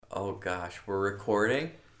Oh gosh, we're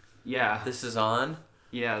recording? Yeah. This is on?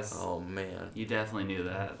 Yes. Oh man. You definitely knew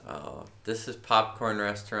that. Oh, this is Popcorn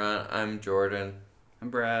Restaurant. I'm Jordan.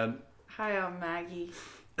 I'm Brad. Hi, I'm Maggie.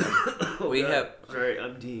 Sorry,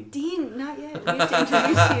 I'm Dean. Dean, not yet. We have to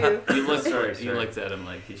introduce you. You looked at him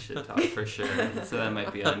like he should talk for sure. So that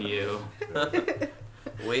might be on you.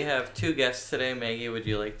 We have two guests today. Maggie, would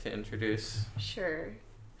you like to introduce? Sure.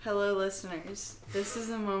 Hello, listeners. This is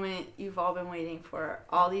the moment you've all been waiting for.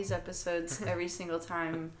 All these episodes, every single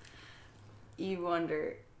time, you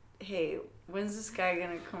wonder, hey, when's this guy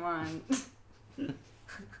gonna come on?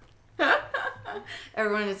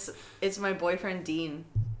 Everyone, it's my boyfriend Dean.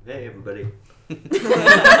 Hey, everybody.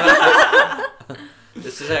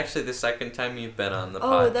 This is actually the second time you've been on the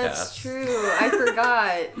podcast. Oh, that's true. I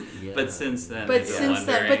forgot. Yeah. But since then,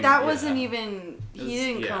 that wasn't even. He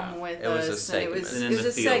didn't yeah. come with It was us. a segment. It was And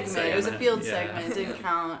a segment. It was a field Yeah. segment. It didn't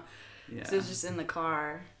count. Yeah. So it was just in the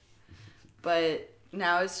car. But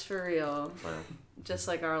now it's for real. Wow. Just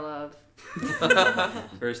like our love.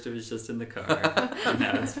 First it was just in the car. And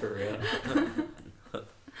now it's for real.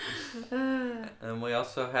 And we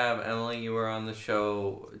also have Emily. You were on the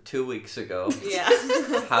show 2 weeks ago. Yeah.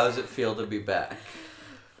 How does it feel to be back?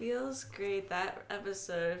 Feels great. That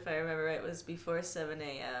episode, if I remember right, was before 7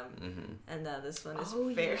 a.m. Mm-hmm. And now this one is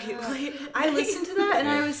Oh, very yeah. late. I listened to that and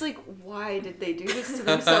I was like, why did they do this to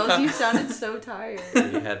themselves? You sounded so tired.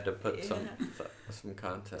 You had to put Yeah. some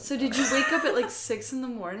content. So did you wake up at like 6 in the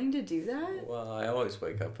morning to do that? Well, I always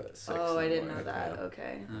wake up at 6. Oh, in I the didn't know morning, that. yeah.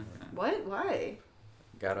 Okay. Okay. What? Why?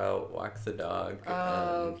 Got out, walk the dog.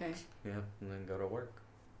 Oh, and, okay. Yeah, and then go to work.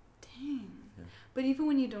 Dang. Yeah. But even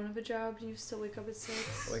when you don't have a job, do you still wake up at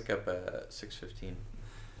 6? Wake up at 6:15.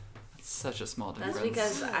 It's such a small difference. That's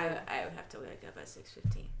because I would have to wake up at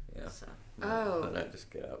 6:15. Yeah. So. Oh. Then I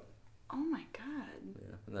just get up. Oh my god.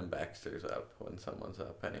 Yeah. And then Baxter's up when someone's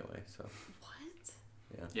up anyway. So. What?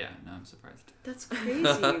 Yeah, no, I'm surprised. That's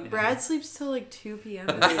crazy. Brad sleeps till like 2 p.m.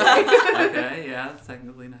 every day. Okay, yeah, that's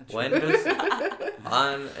technically not true. When does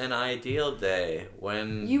on an ideal day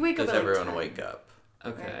when You wake up does at, like, everyone 10. wake up?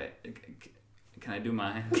 Okay. Can I do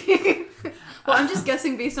mine? Well, I'm just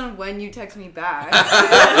guessing based on when you text me back.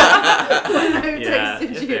 When I Yeah,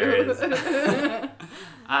 texted it you. varies.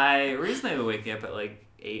 I recently was waking up at like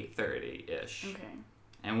 8:30-ish. Okay.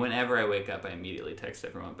 And whenever I wake up, I immediately text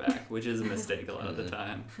everyone back, which is a mistake a lot of the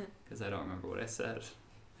time because I don't remember what I said.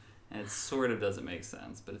 And it sort of doesn't make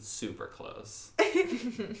sense, but it's super close.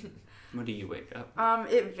 When do you wake up?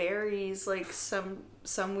 It varies. Like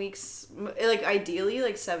some weeks, like ideally,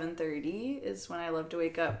 like 7:30 is when I love to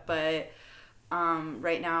wake up. But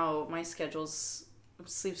right now my sleep schedule's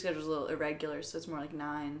a little irregular, so it's more like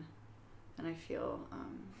 9, and I feel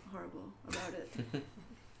horrible about it.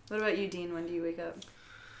 What about you, Dean? When do you wake up?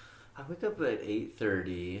 I wake up at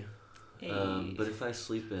 8:30. But if I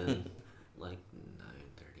sleep in like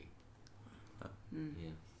 9:30. Yeah.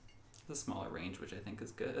 It's a smaller range, which I think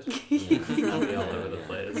is good. Yeah. I'll be all over the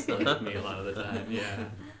place, like me a lot of the time. Yeah.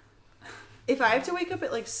 If I have to wake up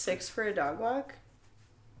at like 6 for a dog walk,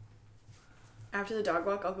 after the dog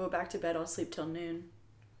walk, I'll go back to bed. I'll sleep till noon.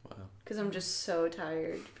 Wow. Because I'm just so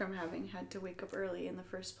tired from having had to wake up early in the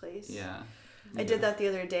first place. Yeah. I did that the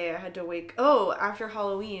other day. I had to after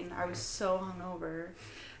Halloween, I was so hungover.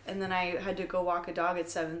 And then I had to go walk a dog at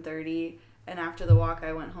 7:30. And after the walk,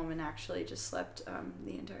 I went home and actually just slept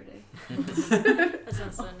the entire day. That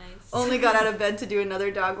sounds so nice. Only got out of bed to do another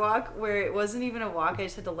dog walk where it wasn't even a walk. I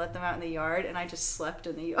just had to let them out in the yard, and I just slept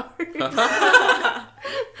in the yard.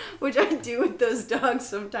 Which I do with those dogs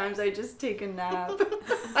sometimes. I just take a nap.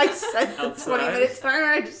 I set the 20-minute timer.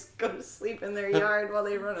 I just go to sleep in their yard while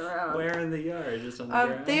they run around. Where in the yard? Just on the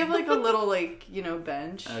ground? They have like a little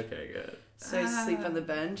bench. Okay, good. So I sleep on the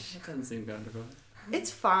bench. It doesn't seem comfortable.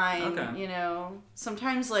 It's fine, Okay.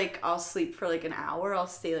 Sometimes, I'll sleep for, an hour. I'll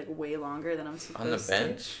stay, way longer than I'm supposed to. On the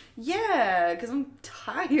bench? Yeah, because I'm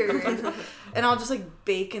tired. And I'll just,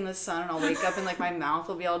 bake in the sun, and I'll wake up, and, my mouth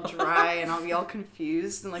will be all dry, and I'll be all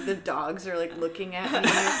confused, and, the dogs are, looking at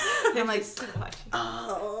me. And I'm like,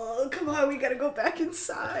 oh, come on, we gotta go back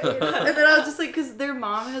inside. And then I'll just, because their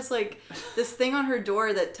mom has, this thing on her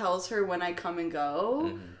door that tells her when I come and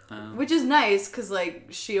go. Mm-hmm. Which is nice, because,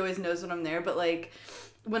 she always knows when I'm there, but,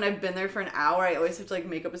 when I've been there for an hour, I always have to,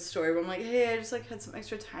 make up a story where I'm like, hey, I just, had some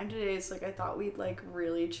extra time today, so, I thought we'd,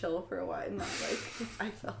 really chill for a while, and not, I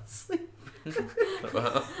fell asleep.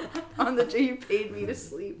 On the day you paid me to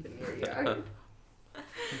sleep in your yard.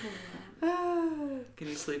 Can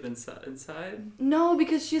you sleep inside? No,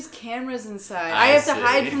 because she has cameras inside. I I have see. to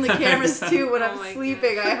hide from the cameras too when Oh I'm my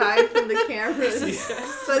sleeping. I hide from the cameras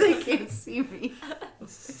so they can't see me.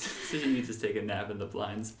 So you just take a nap in the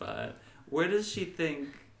blind spot. Where does she think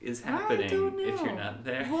is happening don't if you're know. not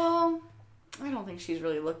there? Well, I don't think she's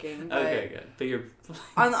really looking. But Okay, good. But you're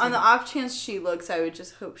on the off chance she looks, I would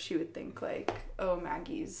just hope she would think like, oh,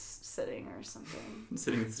 Maggie's sitting or something.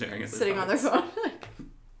 sitting and staring at the Sitting on their dogs. phone.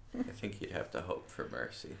 I think you'd have to hope for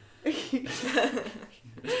mercy.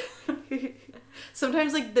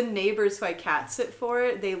 Sometimes like the neighbors who I cat sit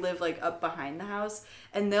for, they live like up behind the house,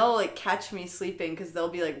 and they'll like catch me sleeping because they'll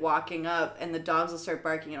be like walking up and the dogs will start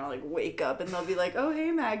barking and I'll like wake up and they'll be like, oh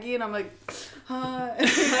hey Maggie, and I'm like,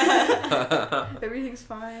 everything's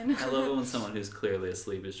fine. I love it when someone who's clearly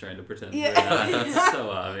asleep is trying to pretend Yeah. they're not. It's so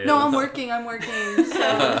obvious. No, I'm working.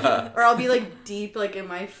 So, or I'll be like deep like in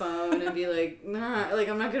my phone and be like, nah, like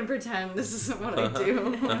I'm not gonna pretend this isn't what I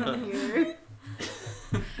do when I'm here.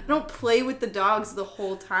 I don't play with the dogs the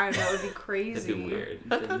whole time. That would be crazy. That'd be weird.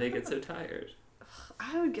 Then they get so tired.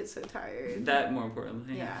 I would get so tired. That more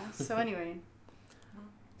importantly. Yeah. So anyway,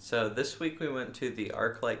 So this week we went to the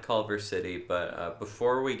ArcLight Culver City, but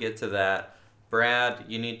before we get to that, Brad,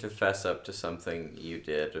 you need to fess up to something you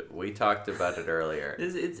did. We talked about it earlier.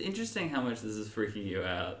 It's interesting how much this is freaking you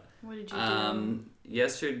out. what did you do?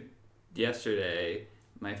 Yesterday,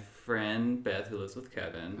 my friend Beth, who lives with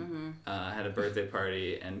Kevin, had a birthday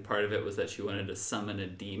party, and part of it was that she wanted to summon a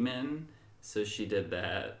demon, so she did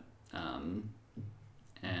that.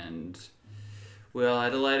 And we all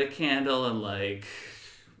had to light a candle and like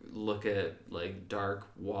look at like dark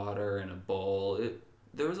water in a bowl.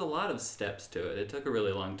 There was a lot of steps to it. It took a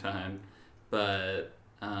really long time, but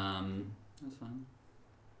it was fun.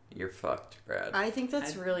 You're fucked, Brad. I think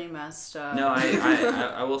that's really messed up. No,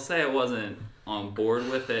 I will say I wasn't on board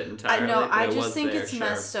with it entirely. I know. but I was just think there, it's sure.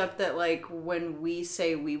 messed up that like when we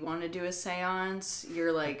say we want to do a seance,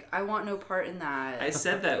 you're like, I want no part in that. I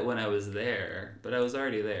said that when I was there, but I was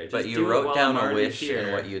already there. Just But you do it wrote while down I'm a already wish here.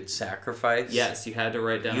 and what you'd sacrifice? Yes, you had to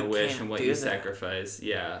write down You a wish can't and what do you that. sacrifice.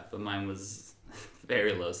 Yeah, but mine was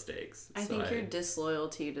very low stakes. I so think your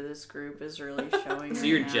disloyalty to this group is really showing. So right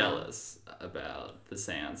you're now. jealous about the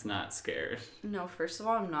seance, not scared. No, first of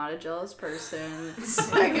all, I'm not a jealous person.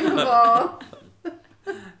 Second of all,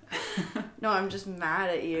 no, I'm just mad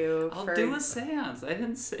at you. I'll for... do a seance. I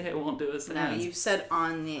didn't say I won't do a No, seance. you've said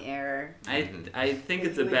on the air. I think If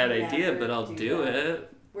it's a we bad would idea, never but I'll do do that.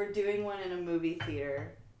 it. We're doing one in a movie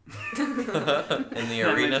theater. In the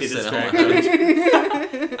That arena might be cinema.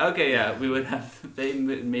 distracting. Okay, yeah, we would have. They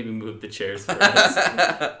maybe move the chairs for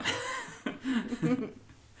us.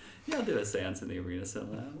 Yeah, I'll do a seance in the arena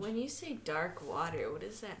cinema. When you say dark water, what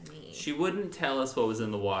does that mean? She wouldn't tell us what was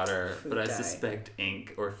in the water, Food but I dye. suspect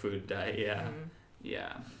ink or food dye. Yeah, Mm.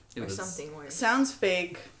 yeah. It Or was something worse. Sounds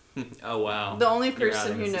fake. Oh wow. The only You're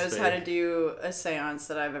person outing who us as knows how to fake. do a seance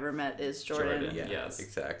that I've ever met is Jordan. Jordan. Yeah, Yes.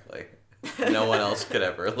 exactly. No one else could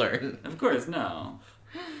ever learn. Of course, no.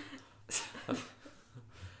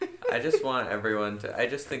 I just want everyone to. I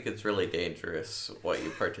just think it's really dangerous what you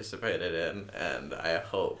participated in, and I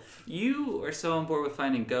hope. You are so on board with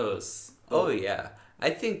finding ghosts. Oh, yeah. I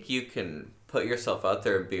think you can put yourself out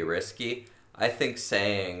there and be risky. I think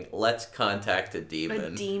saying, let's contact a A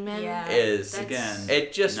demon. demon? Yeah. Is That's- Again.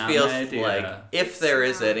 It just Not feels my idea. like if It's there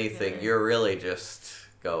is not anything, good. you're really just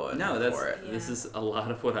going No, that's for it. this Yeah. is a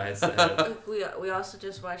lot of what I said. Look, we also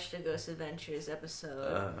just watched a Ghost Adventures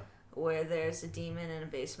episode Uh, where there's a demon in a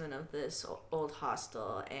basement of this old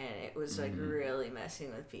hostel, and it was like really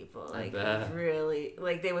messing with people. I Like bet. really,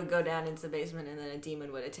 like they would go down into the basement, and then a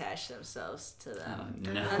demon would attach themselves to Oh, them,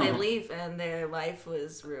 no. and they leave, and their life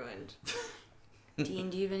was ruined. Dean,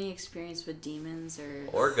 do you have any experience with demons or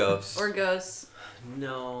or ghosts.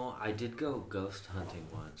 No, I did go ghost hunting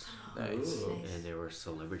once, Nice. Ooh. and there were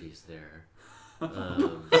celebrities there.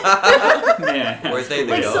 Man. Were they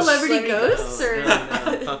the like ghosts? celebrity Celebrity ghosts No, or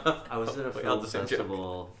no. I was at a We all film the same joke.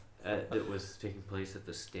 festival that was taking place at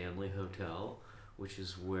the Stanley Hotel, which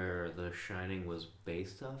is where The Shining was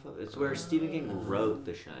based off of. It's where Stephen King wrote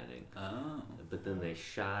The Shining, Oh. but then they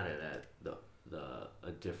shot it at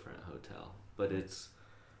a different hotel.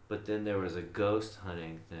 But then there was a ghost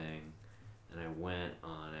hunting thing, and I went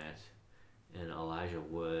on it, and Elijah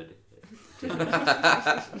Wood did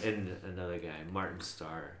and another guy, Martin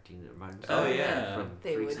Starr. Do you know Martin Starr? Oh, yeah. From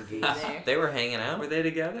They Freaks would and be Geeks. there. They were hanging out? Were they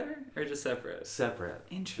together or just separate? Separate,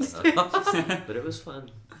 Interesting. but it was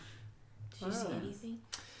fun. Did you see Oh. anything?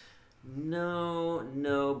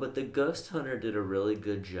 No, but the Ghost Hunter did a really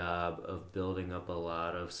good job of building up a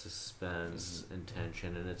lot of suspense and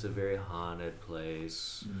tension, and it's a very haunted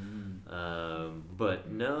place. But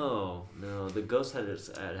no, the ghosts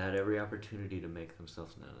had every opportunity to make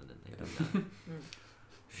themselves known, and they did not.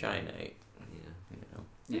 Shine night. Yeah, You know.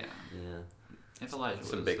 Yeah. yeah. If Elijah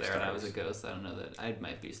Some was big there and I was a stars. ghost, I don't know that I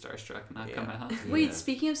might be starstruck and not Yeah. come out. Wait, Yeah.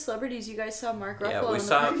 speaking of celebrities, you guys saw Mark Ruffalo Yeah, we in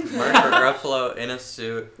saw the Mark Ruffalo in a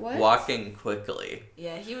suit What? walking quickly.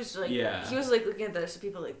 Yeah, he was like, Yeah. he was like looking at the rest of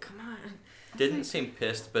people like, come on. Didn't seem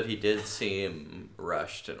pissed, but he did seem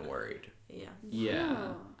rushed and worried. Yeah. Yeah,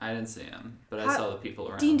 Wow. I didn't see him, but I How- saw the people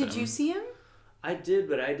around Dean, him. did you see him? I did,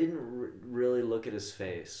 but I didn't really look at his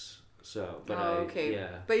face. So, but okay. yeah.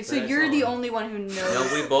 But so I you're saw the him. only one who knows. No,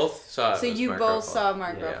 we both saw it. So was you Mark both Ruffalo. saw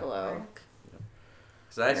Mark Yeah. Ruffalo.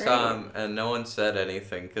 Because I saw Alright. him and no one said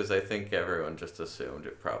anything because I think everyone just assumed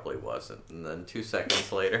it probably wasn't. And then 2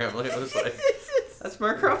 seconds later, Emily was like, "That's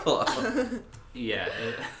Mark Ruffalo." Yeah,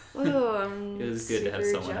 Whoa, I'm it was good to have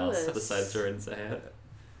super someone jealous. else besides Jordan say it.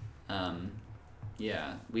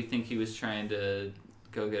 Yeah, we think he was trying to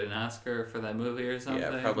go get an Oscar for that movie or something.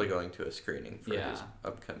 Yeah, probably going to a screening for Yeah. his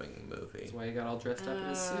upcoming movie. That's why he got all dressed up in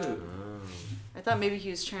his Uh, suit. Oh. I thought maybe he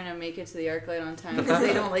was trying to make it to the ArcLight on time because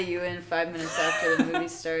they don't let you in 5 minutes after the movie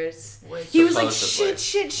starts. Wait, He was like,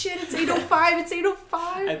 Supposedly. shit, it's 8:05, it's I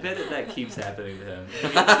 8:05. bet that keeps happening to him.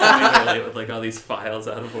 He's coming there late with like all these files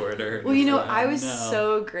out of order. and Well, you he's know, like, I was "No."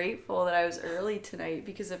 so grateful that I was early tonight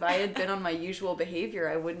because if I had been on my usual behavior,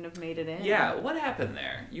 I wouldn't have made it in. Yeah, what happened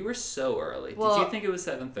there? You were so early. Well, Did you think it was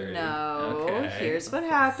 7:30? No, Okay. here's what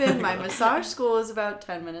happened. My massage school is about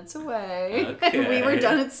 10 minutes away, and we were Okay.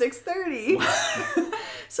 done at 6:30.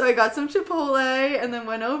 So I got some Chipotle and then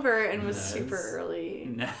went over and was Nice. super early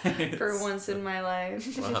Nice. for once in my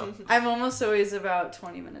life. Wow. I'm almost always about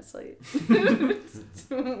 20 minutes late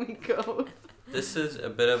when we go. This is a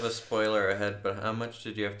bit of a spoiler ahead, but how much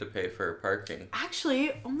did you have to pay for parking?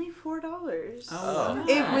 Actually, only $4. Oh, wow.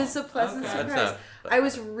 It was a pleasant Okay. surprise. I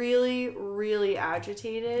was really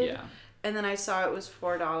agitated. Yeah. And then I saw it was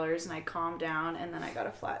 $4 and I calmed down and then I got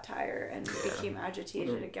a flat tire and became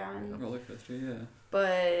agitated again. Roller coaster, yeah.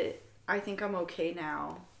 But I think I'm okay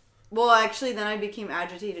now. Well, actually, then I became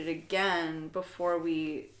agitated again before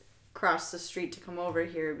we crossed the street to come over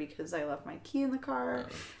here because I left my key in the car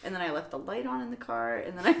and then I left the light on in the car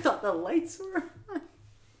and then I thought the lights were on.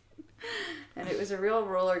 And it was a real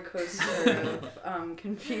roller coaster of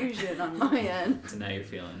confusion on my end. So now you're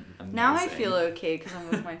feeling amazing. Now I feel okay because I'm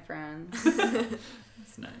with my friends.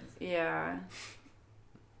 It's nice. Yeah.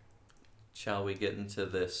 Shall we get into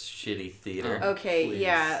this shitty theater? Okay, Please.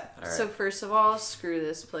 yeah. All So right. first of all, screw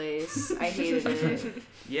this place. I hated it.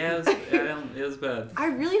 Yeah, it was bad. I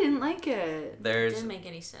really didn't like it. There's Didn't make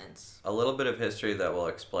any sense. a little bit of history that will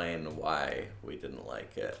explain why we didn't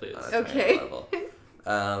like it. Please. On a tiny Okay. level.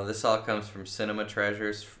 This all comes from Cinema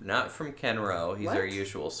Treasures, not from Ken Rowe, he's our What?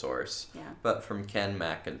 usual source, Yeah. but from Ken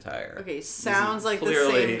McIntyre. Okay, sounds like the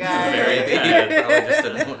clearly same guy. very bad. Probably just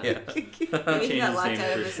didn't- yeah. Maybe he Change got his locked name out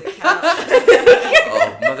of for his sure. account.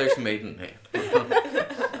 Oh, mother's maiden name.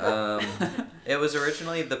 It was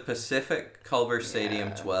originally the Pacific Culver Stadium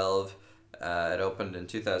Yeah. 12. It opened in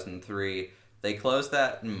 2003. They closed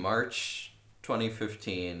that in March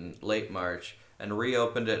 2015, late March, and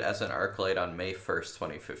reopened it as an ArcLight on May 1st,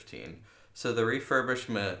 2015. So the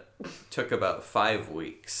refurbishment took about 5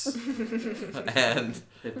 weeks. And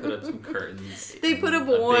They put up some curtains. They put up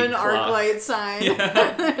A big one clock. arc light sign.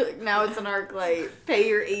 Yeah. Now it's an arc light. Pay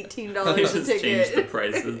your $18 They just ticket. changed the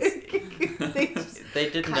prices. They just they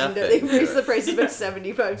did kinda, nothing. they to raised it. the prices by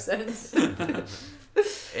 75 cents.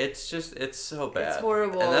 It's so bad. It's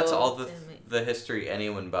horrible. And that's all Didn't make- the history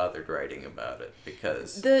anyone bothered writing about it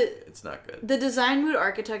because The it's not good. the design mood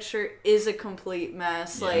architecture is a complete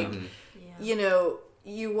mess. Yeah. Like, Mhm. Yeah. you know,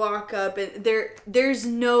 you walk up and there's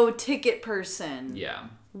no ticket person. Yeah.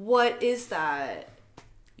 What is that?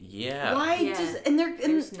 Yeah. Why Yeah. does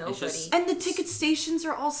There's nobody. just- and the ticket stations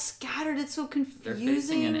are all scattered. It's so They're confusing.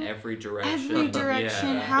 facing in every direction. Every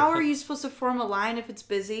direction. Yeah. How are you supposed to form a line if it's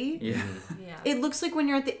busy? Yeah. Yeah. It looks like when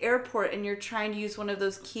you're at the airport and you're trying to use one of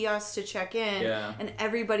those kiosks to check in, Yeah. and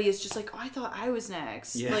everybody is just like, "Oh, I thought I was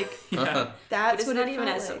next." Yeah. Like yeah. But that's it's what not it even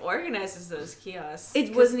felt as like. organized as those kiosks. It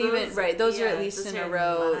 'Cause wasn't even right. Those are yeah, at least those in are a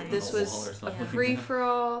row. lines. This On the was wall or a something. free for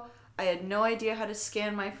all. I had no idea how to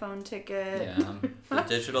scan my phone ticket. Yeah. The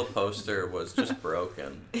digital poster was just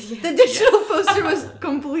broken. The digital poster was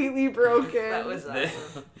completely broken. That was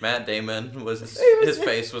awesome. Matt Damon was It was- his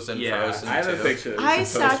face was in Yeah, Frozen I have too. a picture. that we I can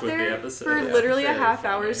post sat with the there episode. for Yeah. literally a Very half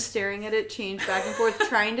funny. hour staring at it change back and forth,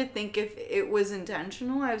 trying to think if it was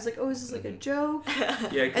intentional. I was like, oh, is this like a joke?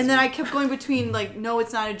 Yeah, 'cause And then I kept going between like, no,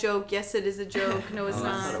 it's not a joke. Yes, it is a joke. No, it's Oh,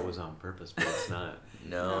 I thought not. it was on purpose, but it's not.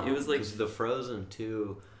 No. it was like Because the Frozen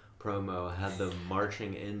 2 promo had them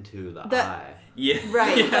marching into the That- eye. Yeah.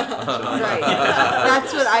 Right. Yeah. Right.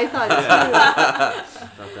 That's what I thought too.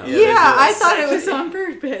 Thought that Yeah, was- Yeah, I there's thought it was section- on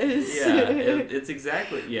purpose. Yeah, it's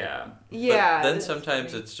exactly, yeah. Yeah. But then that's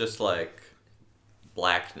sometimes funny. it's just like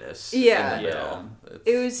blackness Yeah. in the middle.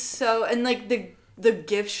 It was so, and like the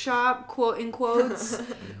gift shop, quote in quotes,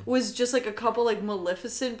 was just like a couple like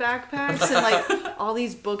Maleficent backpacks and like all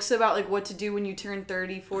these books about like what to do when you turn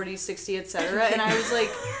 30, 40, 60, etc. And I was like,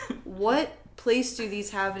 what place do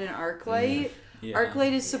these have in an ArcLight? Yeah.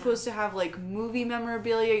 ArcLight is supposed to have like movie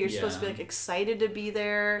memorabilia. You're supposed to be Yeah. like excited to be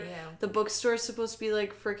there. Yeah. The bookstore's supposed to be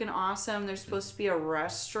like freaking awesome. There's supposed to be a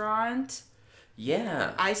restaurant.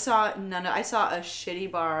 Yeah. I saw I saw a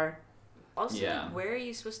shitty bar. Also, Yeah. where are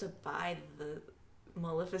you supposed to buy the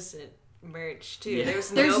Maleficent merch too? Yeah. There's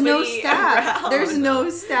There's no nobody staff. around. There's no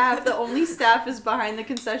staff. The only staff is behind the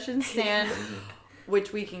concession stand,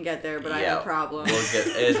 which we can get there, but I have a problem. We'll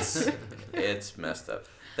get it's messed up.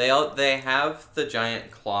 They have the giant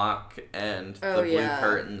clock and Oh, the blue yeah.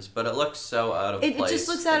 curtains, but it looks so out of It place. just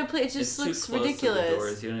looks out of place. It It's just too looks close ridiculous. To the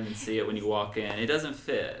doors. You don't even see it when you walk in. It doesn't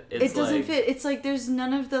fit. It's It doesn't like, fit. It's like there's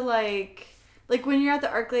none of the like when you're at the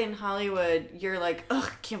ArcLight in Hollywood, you're like, ugh,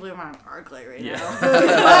 I can't believe I'm at ArcLight right Yeah.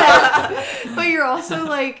 now. But you're also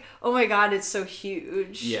like, oh my god, it's so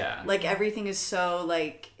huge. Yeah. Like everything is so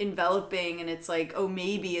like enveloping, and it's like, oh,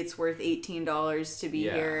 maybe it's worth $18 to be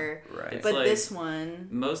Yeah. here. Right. It's But like- this one,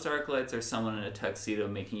 Most ArcLights are someone in a tuxedo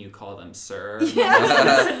making you call them sir.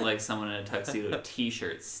 Yeah. Like someone in a tuxedo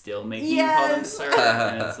t-shirt still making you call them Yes. sir.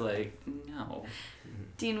 And it's like, no.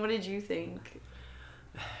 Dean, what did you think?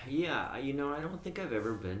 Yeah, I don't think I've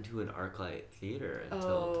ever been to an ArcLight theater until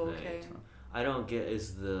Oh, tonight. okay. I don't get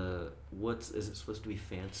is it supposed to be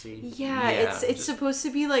fancy? Yeah, Yeah, it's just- supposed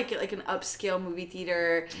to be like an upscale movie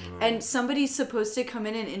theater, and somebody's supposed to come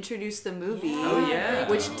in and introduce the movie. Yeah. Oh yeah.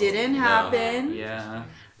 Which didn't No. happen. Yeah.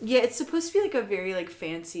 Yeah, it's supposed to be like a very like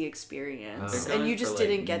fancy experience, They're and going you just for, like,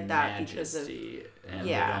 didn't get that because of Majesty, and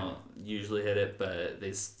Yeah. they don't usually hit it, but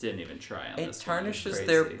they didn't even try on It this one. tarnishes Crazy.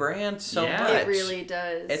 their brand so Yeah. much. it really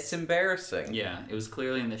does. It's embarrassing. Yeah, it was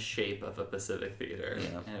clearly in the shape of a Pacific theater,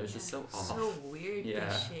 Yeah. and it was just so off. So weirdly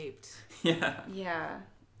Yeah. shaped. Yeah. Yeah,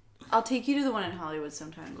 I'll take you to the one in Hollywood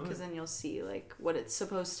sometime because then you'll see like what it's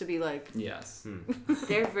supposed to be like. Yes.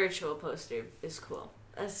 Their virtual poster is cool.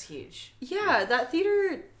 That's huge. Yeah, that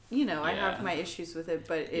theater. I Yeah. have my issues with it,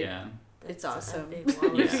 but Yeah. it's That's awesome. a big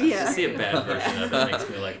wall. Yeah. Yeah. To see a bad version of it makes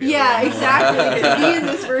me like the Yeah, other one more. exactly. To be in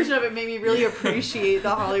this version of it made me really appreciate the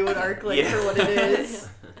Hollywood ArcLight Yeah. for what it is.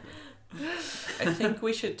 I think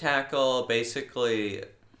we should tackle basically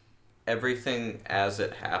everything as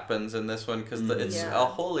it happens in this one because it's Yeah. a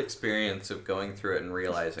whole experience of going through it and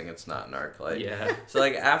realizing it's not an ArcLight. Yeah. So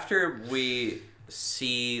like after we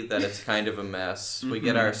see that it's kind of a mess, we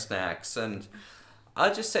get our snacks, and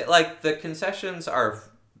I'll just say like the concessions are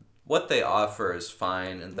what they offer is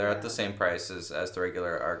fine, and they're at the same prices as the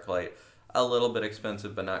regular ArcLight. A little bit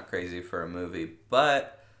expensive, but not crazy for a movie.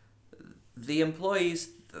 But the employees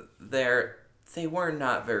there, they were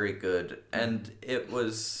not very good, and it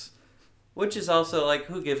was, which is also like,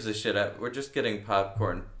 who gives a shit? We're just getting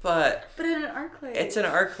popcorn, but But in an ArcLight, it's an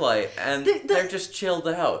ArcLight, and The- they're just chilled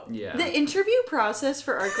out. Yeah. the interview process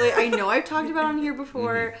for ArcLight, I know I've talked about on here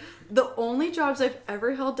before. The only jobs I've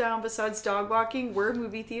ever held down besides dog walking were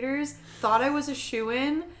movie theaters. Thought I was a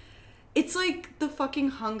shoo-in. It's like the fucking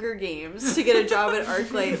Hunger Games to get a job at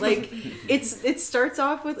ArcLight. Like, it starts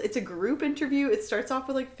off with, it's a group interview. It starts off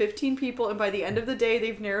with like 15 people, and by the end of the day,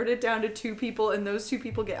 they've narrowed it down to 2 people, and those 2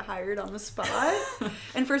 people get hired on the spot.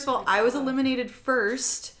 And first of all, I was eliminated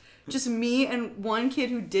first. Just me and one kid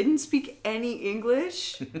who didn't speak any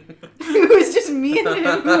English. It was just me and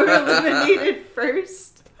him who were eliminated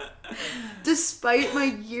first. Despite my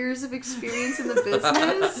years of experience in the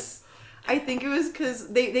business, I think it was because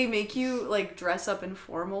they make you like dress up in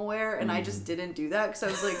formal wear, and I just didn't do that because I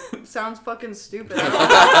was like, sounds fucking stupid.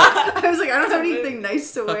 I was like, I don't have anything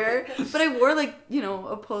nice to wear, but I wore like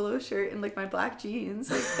a polo shirt and like my black jeans.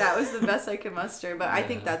 Like that was the best I could muster. But I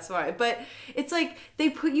think that's why. But it's like they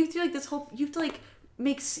put you through like this whole. You have to like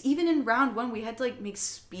even in round 1 we had to like make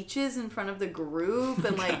speeches in front of the group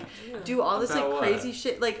and like do all this About like what? crazy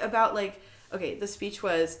shit like about like okay, the speech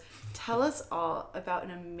was, tell us all about an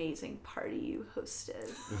amazing party you hosted.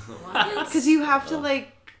 What? Because you have to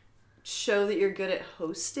like show that you're good at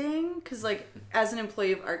hosting, because like as an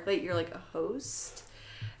employee of ArcLight you're like a host.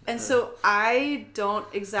 And so I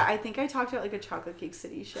think I talked about like a Chocolate Cake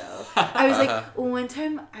City show. I was like, one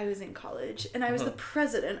time I was in college and I was the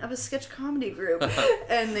president of a sketch comedy group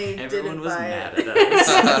and they Everyone didn't was buy mad it. at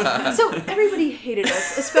us. So everybody hated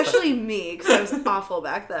us, especially me because I was awful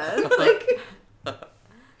back then. Like,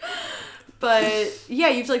 but yeah,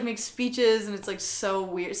 you have to like make speeches and it's like so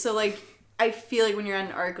weird. So like, I feel like when you're at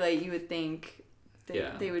an ArcLight, you would think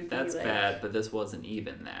they would be that's like, bad, but this wasn't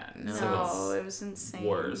even that. No. So it was insane. it's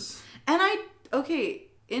worse. And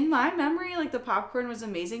in my memory, like the popcorn was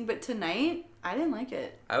amazing, but tonight I didn't like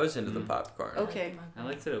it. I was into the popcorn. Okay. I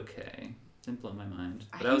liked it okay. Didn't blow my mind.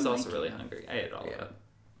 I But I was didn't also like really it. hungry. I ate all of Yeah. it.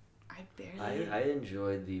 I barely. I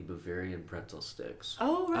enjoyed the Bavarian pretzel sticks.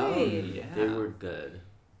 Oh right. Oh, yeah. They were good,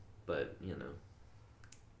 but I don't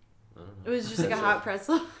know. It was just like a hot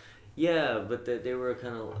pretzel. Yeah, but they were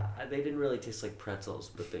kind of. They didn't really taste like pretzels,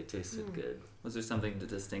 but they tasted good. Was there something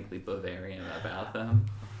distinctly Bavarian about them?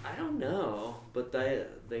 I don't know, but they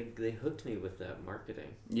hooked me with that marketing.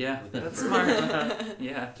 Yeah, With that that's version. smart.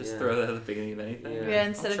 Yeah, just Yeah. throw that at the beginning of anything. Yeah. Yeah,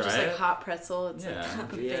 instead I'll of just try like it. hot pretzel, it's Yeah. like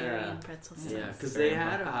Bavarian Yeah. pretzel Yeah. sticks. Yeah, because Very they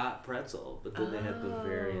had a hot. hot pretzel, but then they had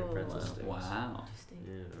Bavarian pretzel sticks. Wow.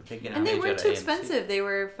 Yeah. Take it And they page weren't out too of AMC. expensive. They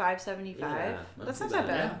were $5.75. Yeah, That's not not too that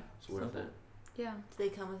bad. bad. It's worth it. Yeah. Do they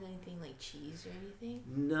come with anything like cheese or anything?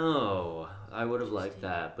 No, I would have liked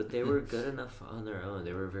that, but they were good enough on their own.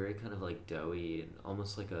 They were very kind of like doughy and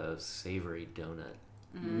almost like a savory donut,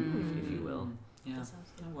 if you will. Yeah. That sounds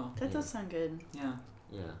good. Oh well. That does sound good. Yeah.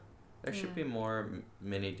 Yeah. There should Yeah. be more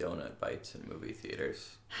mini donut bites in movie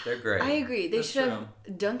theaters. They're great. I agree. They That's should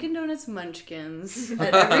have Dunkin' Donuts munchkins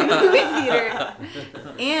at every movie theater.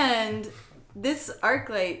 And this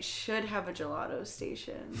ArcLight should have a gelato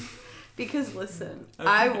station. Because listen,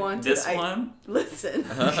 I wanted this one. Listen.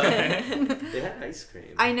 They had ice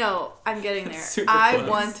cream. I know, I'm getting there. Super I close.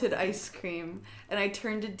 wanted ice cream. And I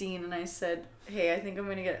turned to Dean and I said, hey, I think I'm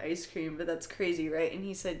going to get ice cream, but that's crazy, right? And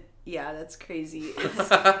he said, yeah, that's crazy.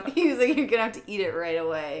 He was like, you're going to have to eat it right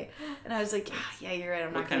away. And I was like, yeah, you're right.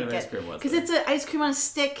 I'm What not kind going of to ice get cream was because it? it's an ice cream on a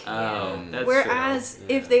stick. Oh, that's Whereas true.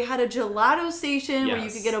 if Yeah. they had a gelato station where you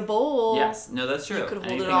Yes. could get a bowl. Yes. No, that's true. You could hold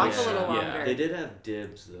it Anything off with- a little yeah. longer. They did have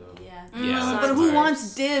dibs though. Yeah. Yeah, But that's who nice.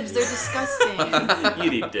 wants dibs? They're disgusting.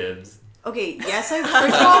 You'd eat dibs. Okay, first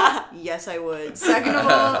of all, yes I would. Second of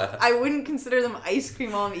all, I wouldn't consider them ice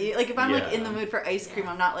cream while I'm eating. Like if I'm like Yeah. in the mood for ice cream,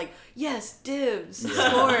 I'm not like, yes, dibs, Yeah.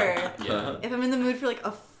 score. Yeah. If I'm in the mood for like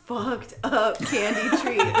a fucked up candy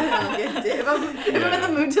treat, then I'll get dib. If I'm in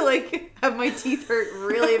the mood to like have my teeth hurt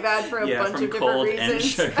really bad for a Yeah, bunch from of different cold and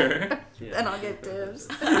reasons, sugar. then I'll get dibs.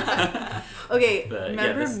 Okay, But, yeah,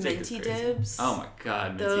 remember the stick is minty crazy. dibs? Oh my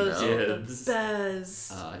god, minty Those are the dibs.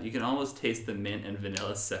 best. You can almost taste the mint and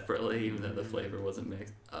vanilla separately, even though the flavor wasn't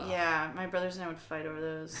mixed. Yeah, my brothers and I would fight over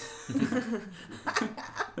those.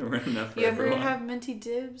 There weren't enough for You ever everyone. have minty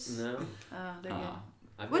dibs? No, Oh, they're good.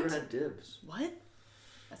 I've What? never had dibs. What?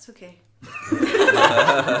 That's okay.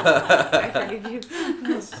 I forgive you.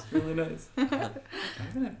 That's really nice. I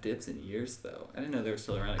haven't had dips in years, though. I didn't know they were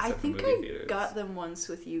still around I except think for movie I theaters. got them once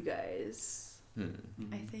with you guys.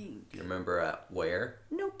 Mm-hmm. I think. You remember at where?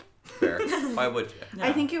 Nope. Fair. Why would you? Yeah.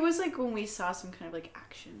 I think it was like when we saw some kind of like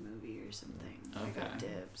action movie or something. I got Okay.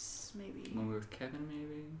 dibs, maybe. When we were with Kevin,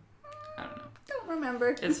 maybe? I don't know. Don't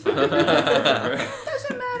remember. It's fine. I don't remember.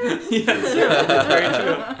 Doesn't matter. Yeah, it's true. It's very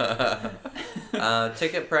true.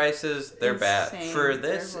 Ticket prices, they're bad. Insane. For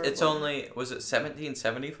They're this, it's horrible. only, was it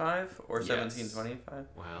 $17.75 or Yes. $17.25?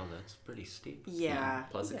 Wow, that's pretty steep. Yeah.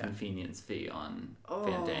 Plus a Yeah. convenience fee on Oh.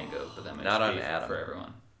 Fandango, but that might Not just on be Adam. for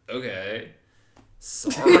everyone. Okay.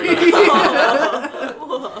 Sorry.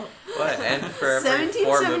 Whoa. What? And for every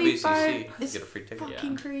 4 movies you see, you is get a free ticket.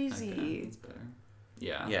 fucking crazy. Okay, that's better.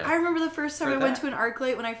 Yeah. Yeah. I remember the first time For I went that. to an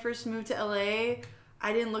ArcLight when I first moved to LA.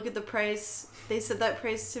 I didn't look at the price. They said that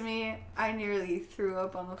price to me. I nearly threw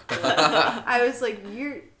up on the floor. I was like,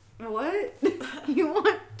 "You're what? You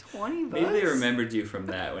want $20?" Maybe they remembered you from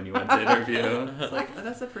that when you went to interview. It's like, oh,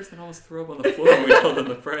 that's the person who almost threw up on the floor when we told them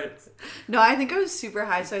the price. No, I think I was super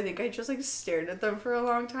high, so I think I just like stared at them for a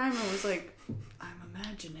long time and was like, "I'm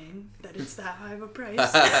imagining that it's that high of a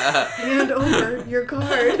price." Hand over your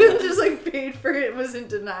card. Just like paid for it. Was in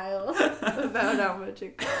denial about how much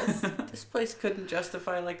it cost. This place couldn't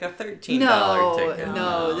justify like a $13 No, ticket.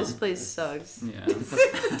 no, this place sucks. Yeah.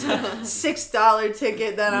 $6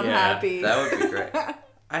 ticket, then I'm Yeah, happy. That would be great.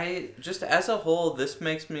 I just, as a whole, this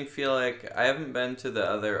makes me feel like I haven't been to the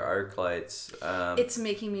other ArcLights. It's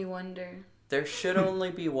making me wonder. There should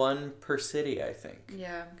only be one per city, I think.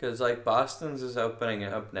 Yeah. Because, like, Boston's is opening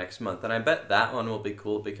up next month, and I bet that one will be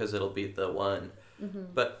cool because it'll be the one. Mm-hmm.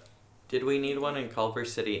 But Did we need one in Culver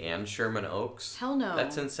City and Sherman Oaks? Hell no.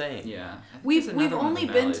 That's insane. Yeah. I think We've there's another one only in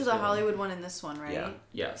been Valley, to the too. Hollywood one in this one, right? Yeah.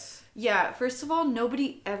 Yes. Yeah, first of all,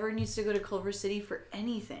 nobody ever needs to go to Culver City for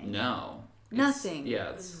anything. No. Nothing.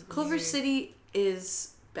 It's Culver Weird. City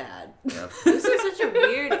is bad. Yeah. This is such a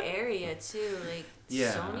weird area too. Like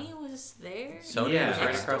Yeah. Sony was there. Sony Yeah. was right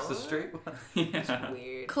Next across the door? street. yeah.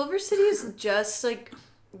 Weird. Culver City is just like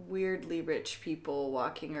weirdly rich people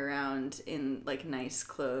walking around in like nice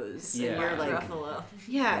clothes. Yeah. And you're Mark like, Ruffalo.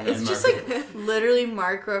 yeah, And it's just Mark- like literally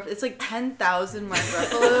Mark Ruff. It's like 10,000 Mark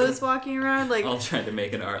Ruffalos walking around, like All trying to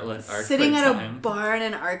make an art sitting at time. a bar in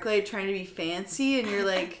an ArcLight trying to be fancy, and you're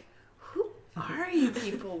like, who are you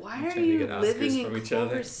people? Why are Trying to you get Oscars living in from each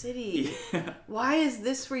Culver other. City? Yeah. Why is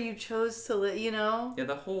this where you chose to live? You know? Yeah,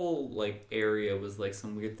 the whole like area was like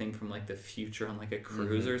some weird thing from like the future on like a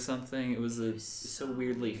cruise or something. It was so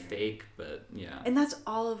weirdly fake, but yeah. And that's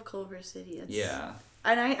all of Culver City. It's, Yeah.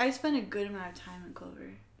 And I spent a good amount of time in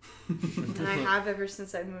Culver. And I have ever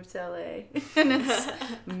since I moved to LA. And it's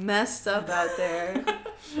messed up out there.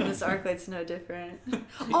 And this ArcLight's no different.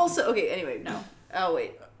 Also, okay, anyway, no. Oh,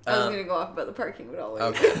 wait. I was going to go off about the parking, but I'll wait.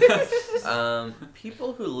 Okay.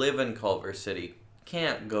 People who live in Culver City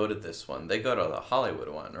can't go to this one. They go to the Hollywood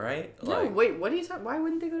one, right? No, wait, what are you talking? Why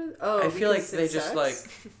wouldn't they go to? Oh, I feel like because they it just sucks?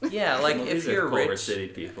 yeah, like Well, if these are you're Culver rich, City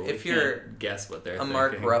people, if we you're can't guess what they're a thinking.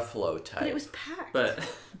 Mark Ruffalo type. But it was packed. But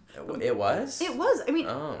It was. It was. I mean,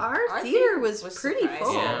 Oh. our theater was pretty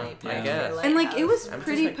full. surprisingly Yeah, I packed guess. for And like it was I'm just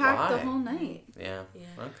pretty like, packed the why? whole night. Yeah.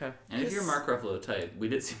 Yeah. Okay. and if you're Mark Ruffalo type, we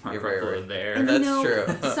did see Mark You're very Ruffalo right. there. And That's you know, true.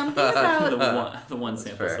 something about the one That's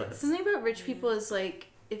sample fair. size. something about rich people is like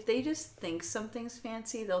if they just think something's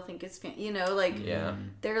fancy, they'll think it's fancy. You know, like Yeah.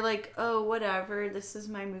 they're like, oh, whatever. This is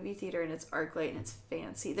my movie theater and it's ArcLight and it's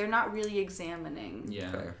fancy. They're not really examining Yeah.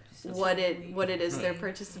 Fair. what it is they're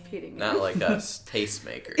participating in. Not like us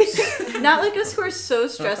tastemakers. Not like us who are so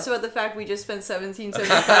stressed about the fact we just spent $17.75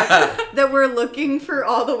 that we're looking for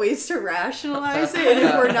all the ways to rationalize it, and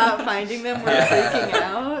if we're not finding them, we're freaking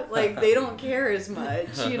out. Like they don't care as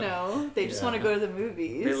much, you know. They just Yeah. want to go to the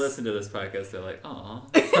movies. They listen to this podcast. They're like, "Aw,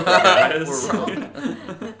 We're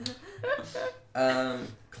wrong.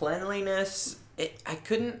 Cleanliness. I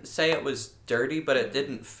couldn't say it was dirty, but it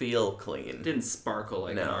didn't feel clean. It didn't sparkle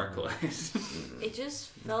like No. an arc light." It just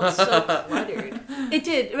felt so cluttered. It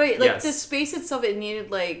did, right? Like Yes. the space itself, it needed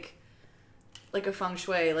like a feng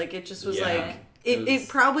shui. Like it just was Yeah. like. It was- It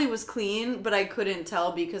probably was clean, but I couldn't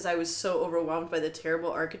tell because I was so overwhelmed by the terrible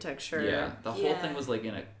architecture. Yeah, the whole Yeah. thing was like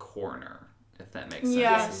in a corner, if that makes sense.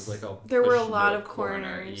 Yes. It was like a There were a pushed lot into of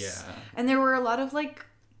corner. corners. Yeah. And there were a lot of like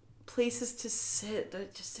places to sit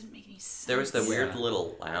that just didn't make any sense. There was the Yeah. weird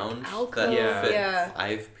little lounge Alcove, that Yeah. fit yeah.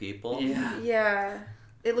 5 people. Yeah. Yeah.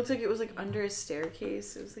 It looked like it was like under a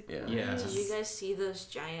staircase. It was like Yeah. Yeah. Did you guys see those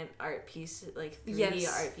giant art pieces, like 3D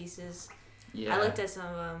Yes. art pieces? Yeah. I looked at some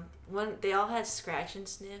of them. They all had scratch and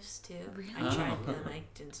sniffs too. Really? I tried Oh. them. I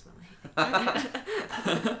didn't smell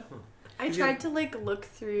anything. I tried to like look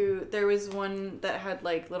through. There was one that had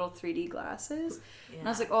like little 3D glasses, and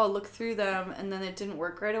I was like, "Oh, I'll look through them," and then it didn't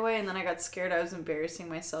work right away, and then I got scared I was embarrassing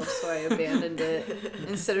myself, so I abandoned it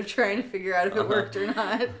instead of trying to figure out if it worked or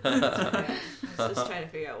not. I was just trying to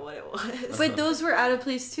figure out what it was. But those were out of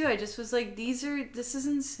place too. I just was like, this is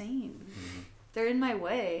insane. They're in my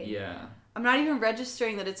way. Yeah. I'm not even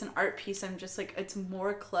registering that it's an art piece. I'm just like, it's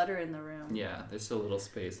more clutter in the room. Yeah. There's so little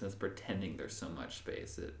space, and it's pretending there's so much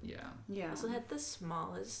space. Yeah. I also had the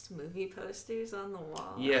smallest movie posters on the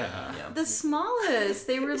wall. Yeah. Yeah. The smallest.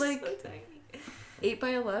 They were They're like so tiny. 8 by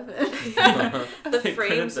 11. The They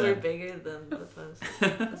frames printed were them. bigger than the posters.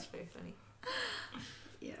 That's very funny.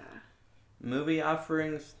 Yeah. Movie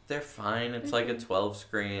offerings, they're fine. It's like a 12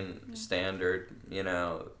 screen standard, you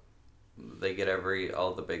know. They get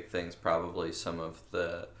all the big things, probably some of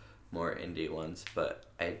the more indie ones, but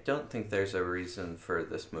I don't think there's a reason for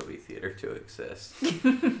this movie theater to exist.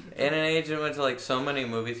 In an age in which like so many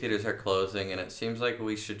movie theaters are closing, and it seems like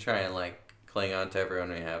we should try and like cling on to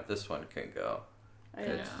everyone we have. This one can go.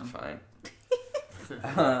 It's fine.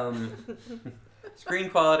 Screen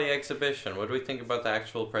quality exhibition. What do we think about the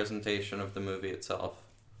actual presentation of the movie itself?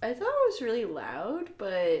 I thought it was really loud,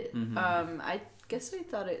 but Mhm. I guess I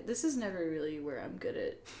thought this is never really where I'm good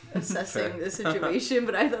at assessing Fair. the situation,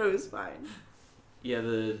 but I thought it was fine. Yeah.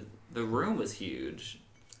 The room was huge,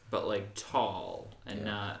 but like tall and Yeah.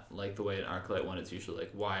 not like the way an ArcLight one is usually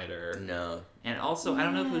like wider. No. And also, I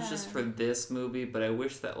don't know if it was just Yeah. for this movie, but I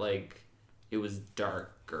wish that like it was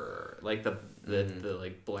darker. Like the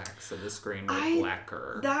like blacks of the screen were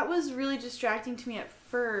blacker. That was really distracting to me at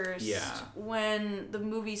first. Yeah. When the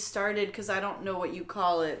movie started, because I don't know what you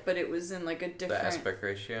call it, but it was in like a different. The aspect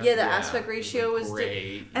ratio. Yeah, the aspect ratio was.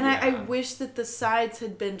 gray. And I wish that the sides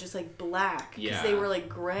had been just like black because they were like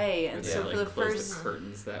gray, and so like for the close first. the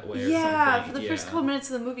curtains that way. Yeah, or for the first couple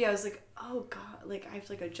minutes of the movie, I was like, oh god, like I have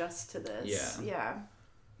to like adjust to this. Yeah.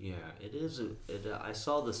 Yeah, it is. I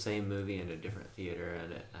saw the same movie in a different theater,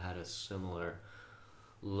 and it had a similar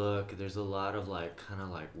look. There's a lot of like kind of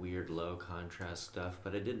like weird low contrast stuff,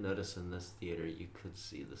 but I did notice in this theater you could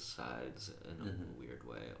see the sides in a weird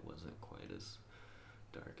way. It wasn't quite as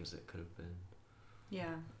dark as it could have been. Yeah.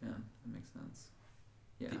 Yeah, that makes sense.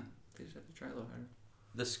 Yeah, they just have to try a little harder.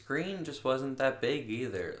 The screen just wasn't that big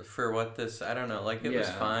either for what this. I don't know. Like it was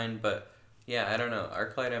fine, but yeah, I don't know.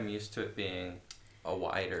 ArcLight, I'm used to it being a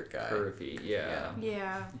wider guy. Curvy, yeah.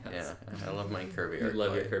 Yeah. Yeah, I love my curvy You ArcLight.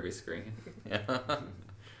 love your curvy screen. Yeah.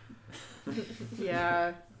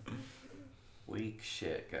 Yeah. Weak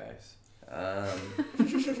shit, guys.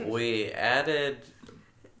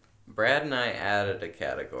 Brad and I added a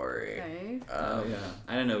category. Okay. Oh yeah,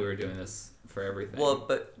 I didn't know we were doing this for everything. Well,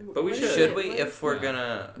 but we should. Should we, if we're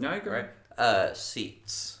gonna? No, I agree. Right?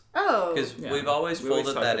 Seats. Oh. Because Yeah. we've always We always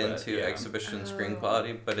folded talked that about into it, yeah. exhibition screen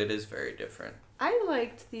quality, but it is very different. I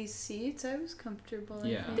liked these seats. I was comfortable.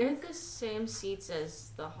 Yeah. I They're think. the same seats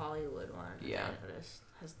as the Hollywood one. Yeah. I noticed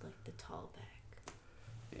has like the tall back.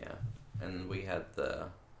 Yeah, and we had the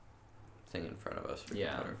thing in front of us. For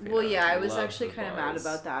Yeah. Well, yeah, I was Love actually the kind of mad bars.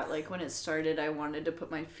 about that. Like when it started, I wanted to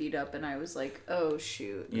put my feet up, and I was like, "Oh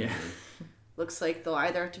shoot!" Yeah. Looks like they'll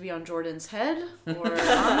either have to be on Jordan's head or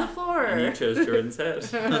on the floor. And you chose Jordan's head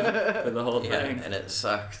for the whole Yeah, thing. and it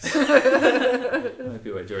sucked. That might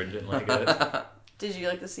be why Jordan didn't like it. Did you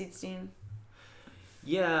like the seats, Dean?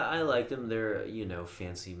 Yeah, I like them. They're,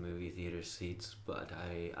 fancy movie theater seats, but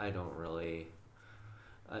I don't really...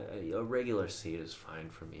 a regular seat is fine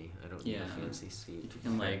for me. I don't need Yeah. a fancy seat. You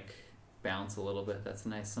can bounce a little bit. That's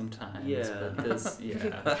nice sometimes. Yeah. But this, You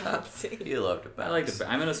loved it. I like to.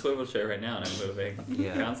 I'm in a swivel chair right now and I'm moving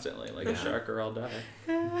Yeah. constantly like a shark or I'll die.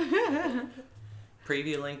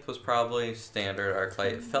 Preview length was probably standard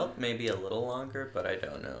ArcLight. It felt maybe a little longer, but I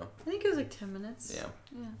don't know. I think it was like 10 minutes. Yeah.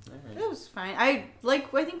 Yeah. Alright. That was fine. I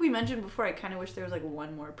think we mentioned before, I kind of wish there was like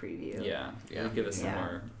one more preview. Yeah. Yeah. Give us some Yeah.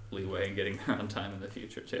 more leeway in getting there on time in the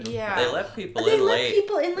future too. Yeah. They let people They in let late.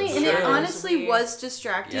 people in late, That's and it true. honestly Weird. was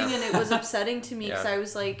distracting, Yeah. and it was upsetting to me because Yeah. I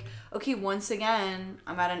was like, okay, once again,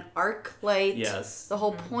 I'm at an arc light. Yes. The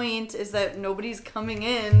whole point is that nobody's coming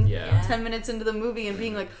in Yeah. 10 minutes into the movie and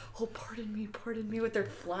being like, oh, pardon me, with their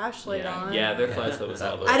flashlight Yeah. on. Yeah, their flashlight was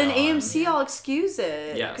all the way At an on. AMC, I'll excuse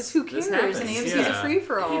it. Yes. Because who This cares? An happens, AMC is a yeah.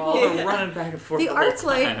 free-for-all. People are running back and forth The the whole arc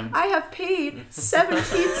light, time. I have paid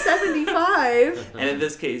 $17.75. And in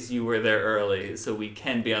this case, you were there early, so we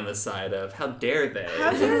can be on the side of how dare they?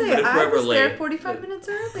 How dare they? But if I we're ever was there late, 45 minutes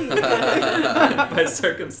early. by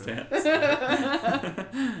circumstance. Yeah,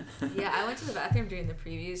 I went to the bathroom during the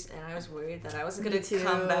previews, and I was worried that I wasn't Me gonna too.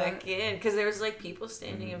 come back in because there was people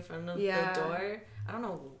standing in front of Yeah. the door. I don't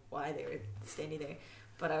know why they were standing there,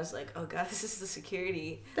 but I was like, oh god, this is the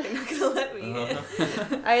security. They're not gonna let me in.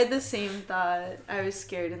 I had the same thought. I was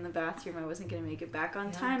scared in the bathroom I wasn't going to make it back on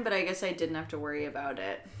Yeah. time, but I guess I didn't have to worry about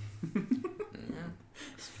it.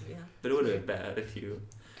 Yeah. But it would have been bad if you.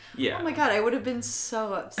 Yeah. Oh my god, I would have been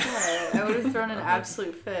so upset. I would have thrown an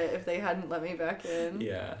absolute fit if they hadn't let me back in.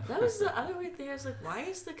 Yeah. That was the other weird thing. I was like, why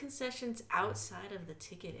is the concessions outside of the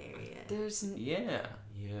ticket area? There's Yeah.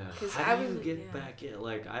 Yeah. 'Cause How I do you was- get yeah. back in?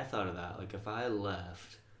 I thought of that. If I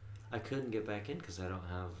left, I couldn't get back in because I don't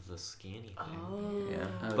have the scanny thing. Oh. Yeah.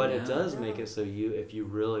 Oh, But yeah. it does make it so if you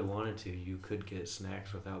really wanted to, you could get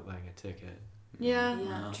snacks without buying a ticket. Yeah,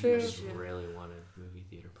 Yeah. You true. just really wanted movie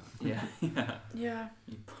theater popcorn. Yeah. Yeah. Yeah.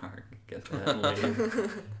 You park, get that,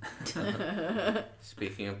 leave.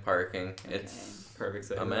 Speaking of parking, it's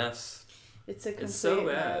Perfect. a segue. mess. It's a complete It's so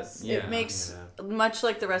bad. mess. Yeah. It makes, much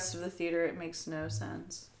like the rest of the theater, it makes no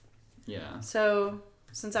sense. Yeah. So,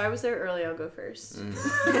 since I was there early, I'll go first.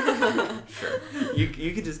 Sure.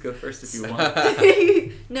 You could just go first if you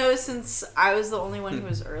want. No, since I was the only one who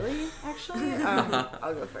was early, actually,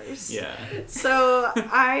 I'll go first. Yeah. So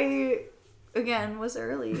I, again, was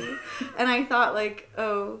early, and I thought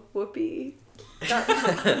oh, whoopee.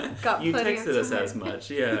 Got You plenty of texted us time. as much.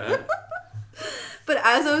 Yeah. But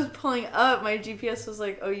as I was pulling up, my GPS was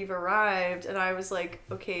like, oh, you've arrived. And I was like,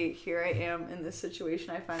 okay, here I am in this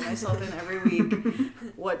situation I find myself in every week.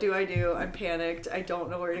 What do? I'm panicked. I don't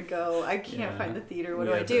know where to go. I can't Yeah. find the theater. What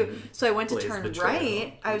We do I had do? to So I went to blaze turn the trail.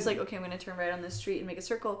 right. I was like, okay, I'm going to turn right on this street and make a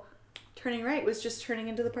circle. turning right was just turning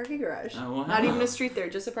into the parking garage. Oh, wow. Not even a street there,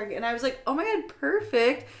 just a parking. And I was like, oh my god,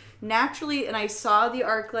 perfect. Naturally, and I saw the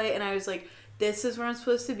arc light, and I was like, this is where I'm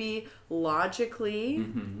supposed to be. Logically,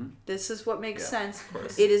 Mm-hmm. this is what makes sense. Of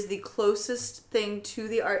course. It is the closest thing to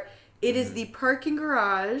the art. It is the parking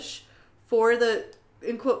garage for the,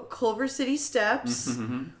 in quote, Culver City Steps,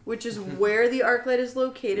 Mm-hmm. which is where the arc light is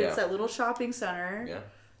located. Yeah. It's that little shopping center. Yeah.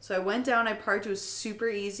 So I went down, I parked, it was super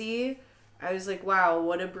easy. I was like, wow,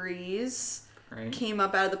 what a breeze. Right. Came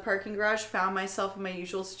up out of the parking garage, found myself in my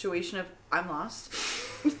usual situation of, I'm lost.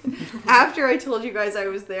 After I told you guys I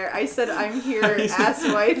was there, I said, I'm here, ass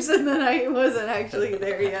wipes, and then I wasn't actually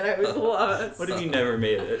there yet. I was lost. What if you never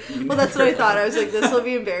made it? Well, that's what I thought. I was like, this will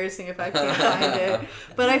be embarrassing if I can't find it.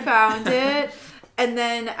 But I found it. And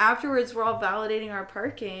then afterwards, we're all validating our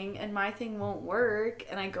parking, and my thing won't work.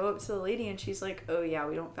 And I go up to the lady, and she's like, oh, yeah,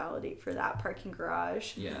 we don't validate for that parking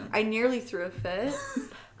garage. Yeah. I nearly threw a fit.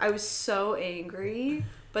 I was so angry.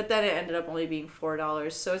 But then it ended up only being $4.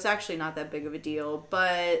 So it's actually not that big of a deal.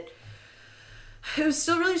 But it was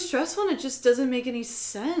still really stressful, and it just doesn't make any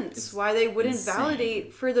sense It's why they wouldn't insane.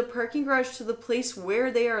 validate for the parking garage to the place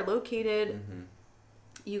where they are located. Mm-hmm.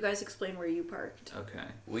 You guys explain where you parked. Okay.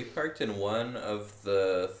 We parked in one of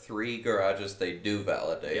the 3 garages they do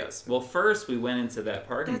validate. Yes. Well, first we went into that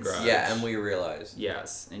parking That's- garage. Yeah, and we realized.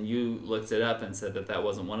 Yes, and you looked it up and said that that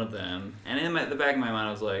wasn't one of them. And in the back of my mind,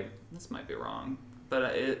 I was like, this might be wrong.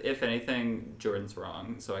 But if anything, Jordan's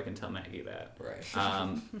wrong, so I can tell Maggie that.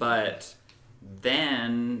 Right. But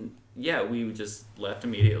then, yeah, we just left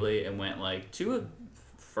immediately and went like to a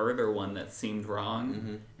further one that seemed wrong,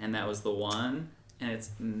 Mm-hmm. and that was the one, and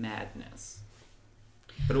it's madness.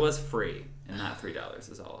 But it was free, and not $3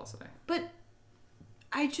 is all I'll say. But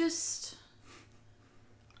I just...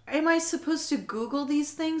 Am I supposed to Google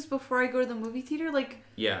these things before I go to the movie theater? Like,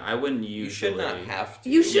 Yeah, I wouldn't usually. You should not have to.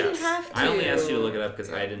 You shouldn't Yes. have to. I only asked you to look it up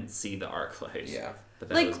because I didn't see the arc light. Yeah. But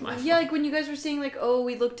that like, was my yeah, fault. like when you guys were saying, like, oh,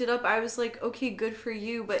 we looked it up, I was like, okay, good for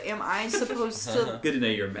you, but am I supposed to... Good to know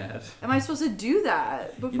you're mad. Am I supposed to do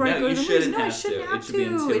that before I No, go to you the movies? shouldn't No, I have shouldn't to. have It should be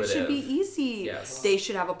to. It should be intuitive. easy. Yes. They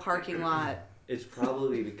should have a parking lot. It's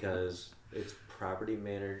probably because it's property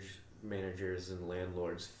managers and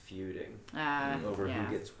landlords feuding over yeah.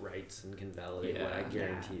 who gets rights and can validate what. I Yeah.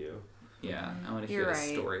 guarantee you. Yeah, I want to You're hear right.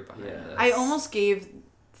 the story behind Yeah. this. I almost gave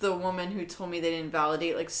the woman who told me they didn't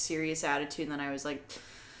validate, like, serious attitude, and then I was like,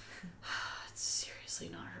 it's seriously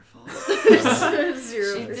not her fault.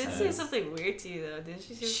 Zero She did percent. say something weird to you though, didn't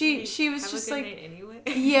she? She was have just a good like- night anyway.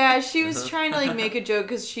 Yeah, she was trying to, like, make a joke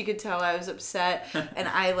because she could tell I was upset, and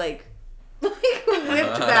I, like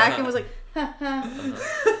whipped back and was like, ha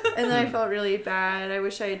ha. And then I felt really bad. I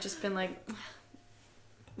wish I had just been like,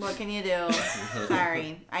 what can you do?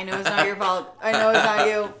 Sorry. I know it's not your fault. I know it's not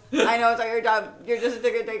you. I know it's not your job. You're just a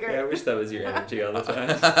ticket taker. Yeah, I wish that was your energy all the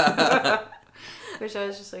time. Wish I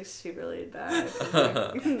was just, like, super laid back.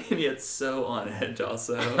 And yet so on edge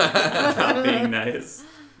also about being nice.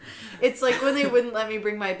 It's like when they wouldn't let me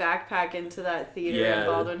bring my backpack into that theater Yeah. in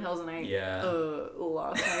Baldwin Hills, and I Yeah.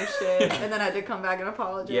 lost my shit, and then I had to come back and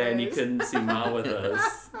apologize. Yeah, and you couldn't see Ma with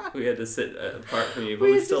us. We had to sit apart from you, but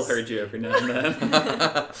We we had still to heard you every now and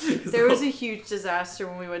then. There was a huge disaster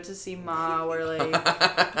when we went to see Ma, where, like,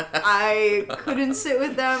 I couldn't sit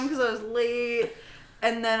with them because I was late.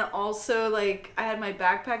 And then also, like, I had my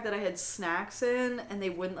backpack that I had snacks in, and they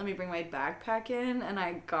wouldn't let me bring my backpack in, and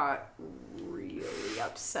I got really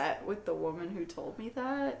upset with the woman who told me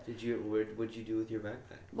that. What'd you do with your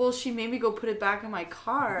backpack? Well, she made me go put it back in my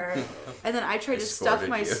car, and then I tried to stuff Escorted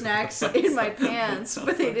my you. snacks in my pants,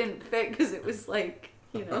 but they didn't fit because it was like,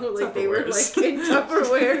 you know, like they were Tupperwares. like in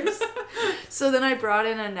Tupperwares. So then I brought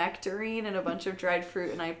in a nectarine and a bunch of dried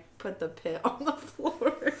fruit, and I put the pit on the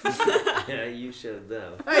floor. Yeah, you should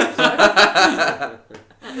though.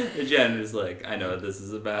 Jen was like, I know what this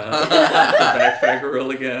is about. Backpack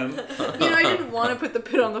rule again. You know, I didn't want to put the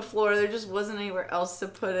pit on the floor. There just wasn't anywhere else to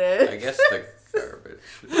put it. I guess the garbage.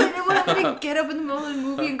 I didn't want to get up in the middle of the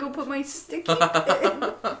movie and go put my sticky pit in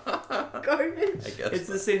garbage. I guess. It's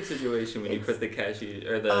the same situation when you put the cashew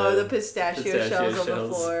or the Oh, the pistachio shells on the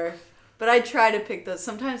shells. floor. But I try to pick those.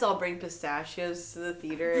 Sometimes I'll bring pistachios to the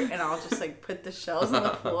theater and I'll just, like, put the shells on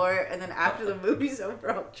the floor, and then after the movie's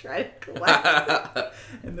over, I'll try to collect them.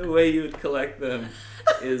 And the way you would collect them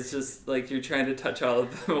is just like you're trying to touch all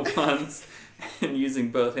of them at once and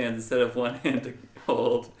using both hands instead of one hand to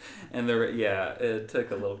hold. And it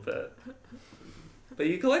took a little bit. But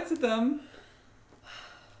you collected them.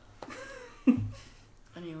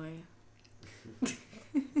 Anyway.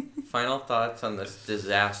 final thoughts on this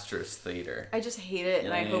disastrous theater. I just hate it,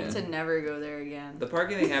 and I hope Yeah. to never go there again. The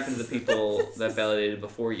parking thing happened to the people that validated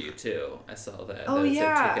before you too. I saw that. Oh, that it said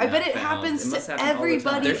yeah. taken I bet not it found. happens must to happen all the time.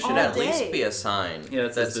 everybody There should all at day. least be a sign Yeah,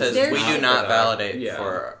 it that says says this we is do not not for validate yeah.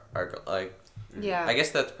 for our like. Yeah. I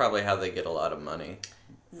guess that's probably how they get a lot of money.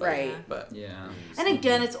 Right. But Yeah. And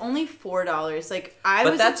again, it's only $4. Like I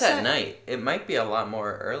but was that's upset. at night. It might be a lot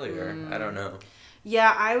more earlier. I don't know.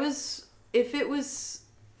 Yeah, I was. If it was,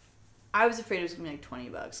 I was afraid it was gonna be like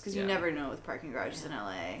 $20 because you Yeah. never know with parking garages in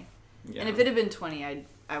LA. Yeah. And if it had been 20,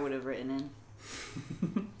 I would have written in.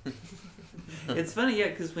 It's funny, yeah,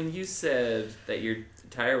 because when you said that your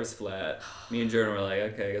tire was flat, me and Jordan were like,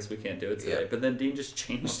 okay, I guess we can't do it today. Yeah. But then Dean just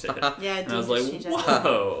changed it. Yeah, And Dean I was just like, changed it.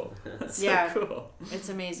 whoa, that's Yeah. so cool. It's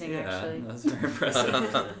amazing, Yeah, actually. that was very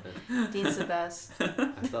impressive. Dean's the best.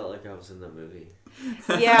 I felt like I was in the movie.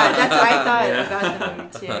 Yeah, that's what I thought Yeah. about the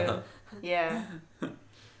movie too. Yeah. Oh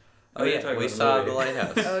We were yeah, talking we about the saw movie. the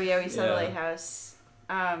lighthouse. Oh yeah, we saw Yeah. the lighthouse.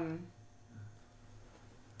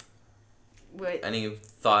 Wait, Any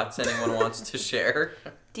thoughts anyone wants to share?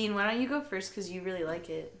 Dean, why don't you go first because you really like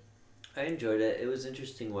it? I enjoyed it. It was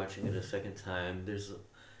interesting watching it a second time. There's,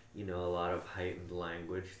 a lot of heightened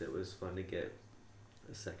language that was fun to get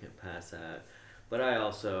a second pass at. But I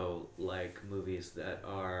also like movies that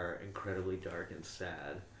are incredibly dark and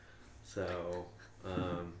sad. So,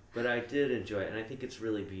 but I did enjoy it, and I think it's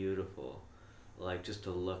really beautiful, like just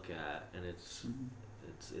to look at, and it's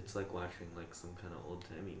like watching like some kind of old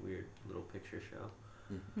timey weird little picture show.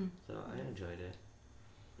 Mm-hmm. So I enjoyed it.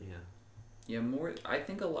 Yeah. Yeah, I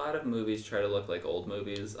think a lot of movies try to look like old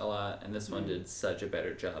movies a lot, and this one did such a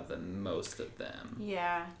better job than most of them.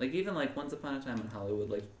 Yeah. Like even like Once Upon a Time in Hollywood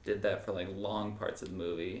like did that for like long parts of the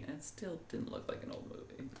movie, and it still didn't look like an old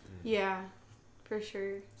movie. Yeah, for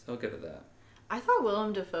sure. So I'll give it that. I thought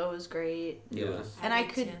Willem Dafoe was great. Yeah. And I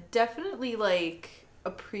could definitely like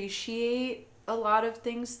appreciate a lot of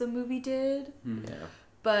things the movie did, Mm. Yeah.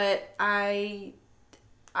 but I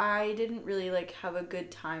didn't really like have a good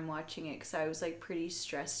time watching it because I was like pretty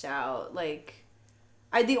stressed out. Like,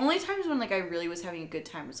 the only times when like I really was having a good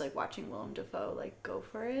time was like watching Willem Dafoe like go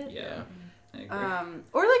for it. Yeah. I agree.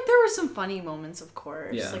 Or like there were some funny moments, of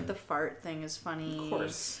course. Yeah. Like the fart thing is funny. Of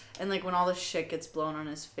course. And like when all the shit gets blown on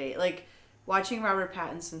his face, like watching Robert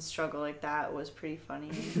Pattinson struggle like that was pretty funny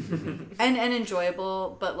and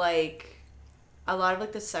enjoyable. But like a lot of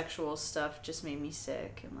like the sexual stuff just made me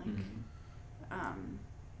sick and like Mhm.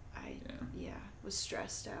 I Yeah. was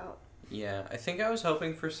stressed out. Yeah, I think I was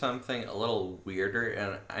hoping for something a little weirder,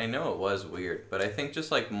 and I know it was weird, but I think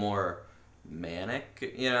just like more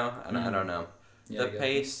manic, and I don't know. Yeah, I The get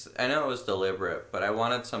pace, I know it was deliberate, but I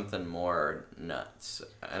wanted something more nuts,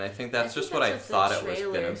 and I think that's just what I thought it was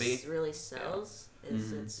gonna be. Really sells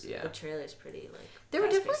is Mhm. it's Yeah. the trailer's pretty like. There were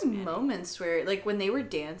fast-paced definitely and manic. moments where like when they were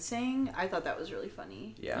dancing, I thought that was really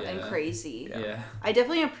funny Yeah. Yeah. and crazy. Yeah. I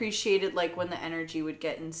definitely appreciated like when the energy would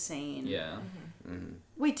get insane. Yeah. Mhm.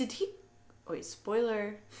 Wait, did he? Wait,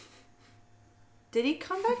 spoiler. Did he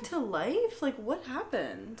come back to life? Like, what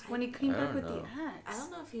happened when he came I back don't with know. the axe? I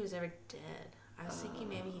don't know if he was ever dead. I was thinking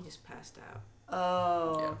maybe he just passed out.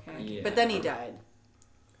 Oh, Yeah. okay. Yeah. But then he died.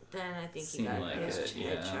 Then I think he Seemed got like his it,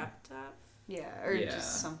 head yeah. chopped off. Yeah, or Yeah,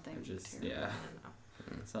 just something. or just- terrible. yeah. I don't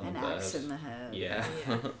know. Something An axe bad. in the head. Yeah.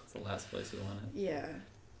 Yeah. It's the last place you want it. Yeah.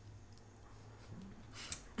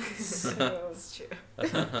 So, It's true.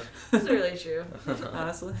 It's really true.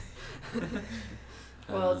 Honestly.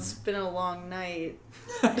 well, it's been a long night.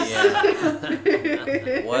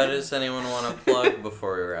 Yeah. What does anyone want to plug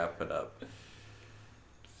before we wrap it up?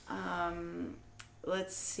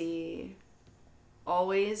 Let's see.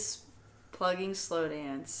 Always plugging Slow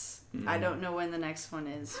Dance. I Mhm. don't know when the next one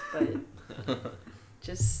is, but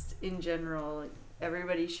just in general,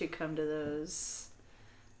 everybody should come to those.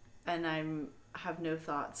 And have no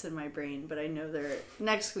thoughts in my brain, but I know they're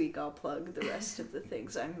next week. I'll plug the rest of the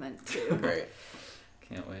things I'm meant to. Great.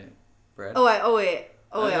 Can't wait. Brad? Oh wait.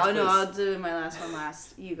 yes, Oh no, please. I'll do my last one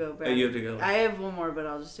last. You go, Brad. Oh, you have to go. I have one more, but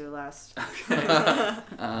I'll just do it last.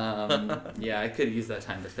 Yeah, I could use that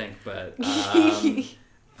time to think, but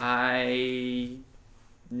I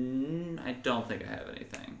don't think I have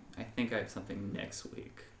anything. I think I have something next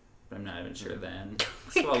week, but I'm not even sure then.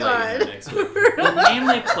 So I'll let you know next week. We're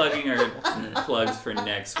mainly plugging our plugs for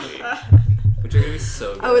next week, which are gonna be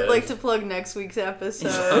so good. I would like to plug next week's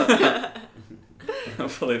episode.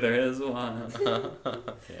 Hopefully there is one.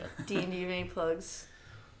 Yeah. Dean, do you have any plugs?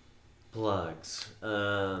 Plugs.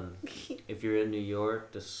 If you're in New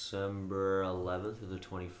York, December 11th to the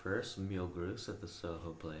 21st, Milgrus at the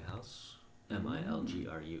Soho Playhouse.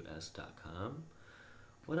 milgrus.com.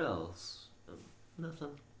 What else?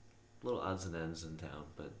 Nothing. little odds and ends in town,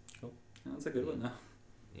 but That's a good one, though.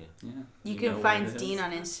 Yeah. Yeah. You know can where find it is. Dean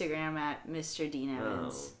on Instagram at Mr. Dean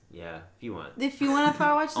Evans. yeah, if you want. If you want to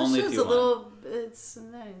watch the Only show, if it's you a little. It's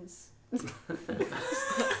nice.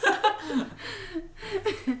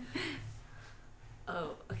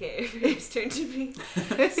 Oh, okay. It's turn to me.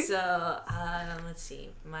 So, let's see.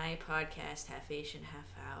 My podcast, Half Asian,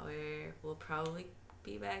 Half Hour, will probably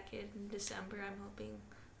be back in December. I'm hoping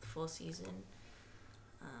the full season.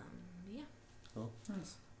 Yeah.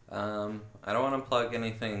 Nice. I don't want to plug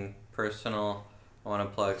anything personal. I want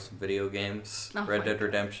to plug some video games. Oh Red my Dead God.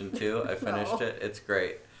 Redemption 2. I finished No. it. It's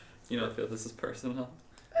great. You don't feel this is personal?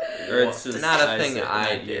 Or it's just Not a thing said I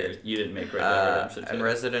that year did. You didn't make Red Dead Redemption 2. And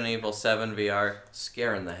Resident Evil 7 VR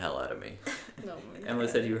scaring the hell out of me. No. Emily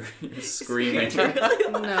said you were screaming.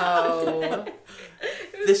 No.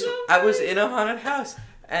 I was in a haunted house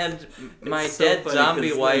and my It's so dead funny zombie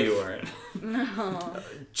 'cause wife You weren't. No.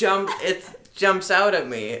 jumps out at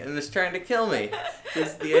me and is trying to kill me.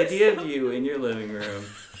 Just the idea of you in your living room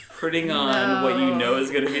putting on what you know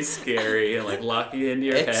is going to be scary and like locking you into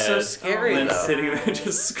your head. It's so scary and then though. sitting there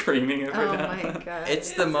just screaming every Oh now my and then. god.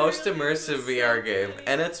 It's the most immersive VR game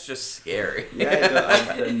and it's just scary.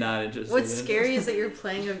 Yeah, I'm not interested. What's in it. scary is that you're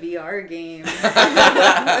playing a VR game.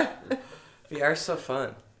 VR's so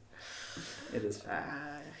fun. It is.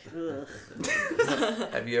 Ugh.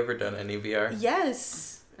 Have you ever done any VR?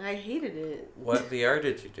 Yes, I hated it. What VR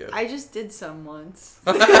did you do? I just did some once.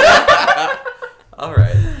 All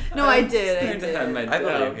right. No, I did. I Starting to have did. my I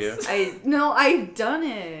believe you. doubts. I've done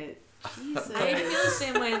it. Jesus. I feel the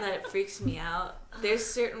same way that it freaks me out.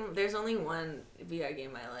 There's only one VR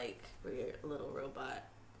game I like where you're a little robot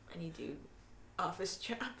and you do office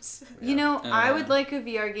jobs. You know, Oh, I yeah. would like a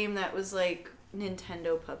VR game that was like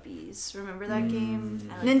Nintendo Puppies. Remember that game?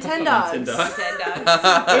 I like Nintendogs. Nintendo. If Nintendogs.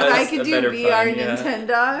 I That's could a do better VR fun, yeah.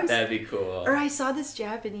 Nintendogs. That'd be cool. Or I saw this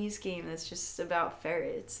Japanese game that's just about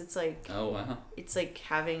ferrets. It's like Oh wow.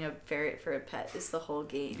 having a ferret for a pet is the whole You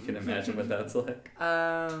game. can imagine what that's like.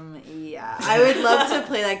 Yeah. I would love to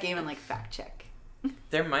play that game and like fact check.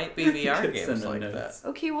 There might be VR Send games them like notes. that.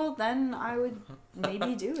 Okay, well then I would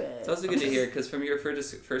maybe do it. It's also good to hear because from your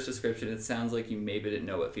first description, it sounds like you maybe didn't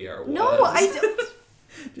know what VR was. No, I don't.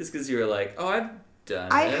 Just because you were like, oh, I've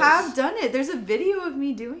done. I this. have done it. There's a video of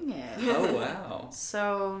me doing it. Oh wow.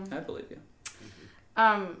 So, I believe you.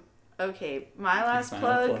 okay, my last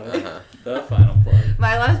Final plug. Uh-huh. The final plug.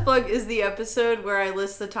 My last plug is the episode where I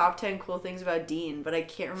list the top 10 cool things about Dean, but I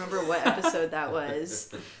can't remember what episode that was.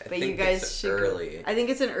 I But you think guys it's should. early. I think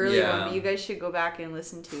it's an early Yeah. one, but you guys should go back and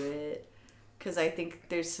listen to it because I think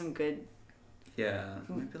there's some good. Yeah,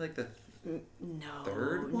 maybe like the. No,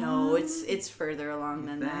 Third no, one? it's further along You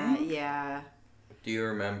than that. think? Yeah, Do you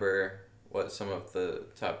remember what some of the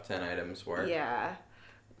top 10 items were? yeah.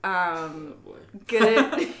 Oh boy.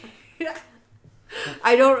 Good.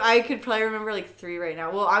 I could probably remember like 3 right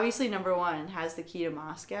now. Well, obviously number 1 has the key to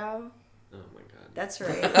Moscow. Oh my god. That's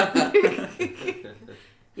right.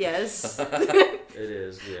 Yes. It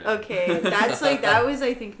is, yeah. Okay, that was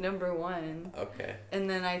I think number 1. Okay. And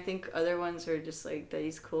then I think other ones are just like that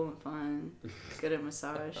he's cool and fun, good at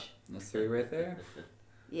massage. That's 3 right there.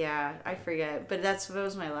 Yeah, I forget, but that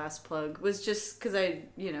was my last plug. Was just because I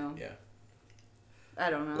Yeah. I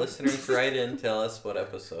don't know. Listeners, write in, tell us what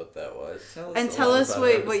episode that was. And tell us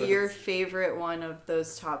what your favorite one of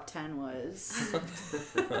those top 10 was.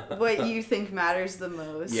 What you think matters the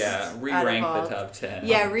most. Yeah, out of re-rank all. the top 10.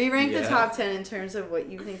 Yeah, re-rank the Yeah. top 10 in terms of what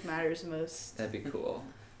you think matters most That'd be cool.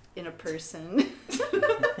 in a person.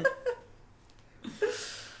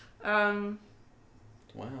 Wow.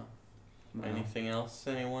 Wow. Anything else,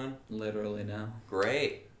 anyone? Literally no.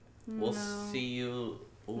 Great. We'll No. see you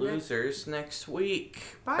losers next week.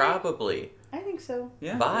 Bye. Probably. I think so.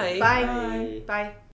 Yeah. Bye. Bye. Bye.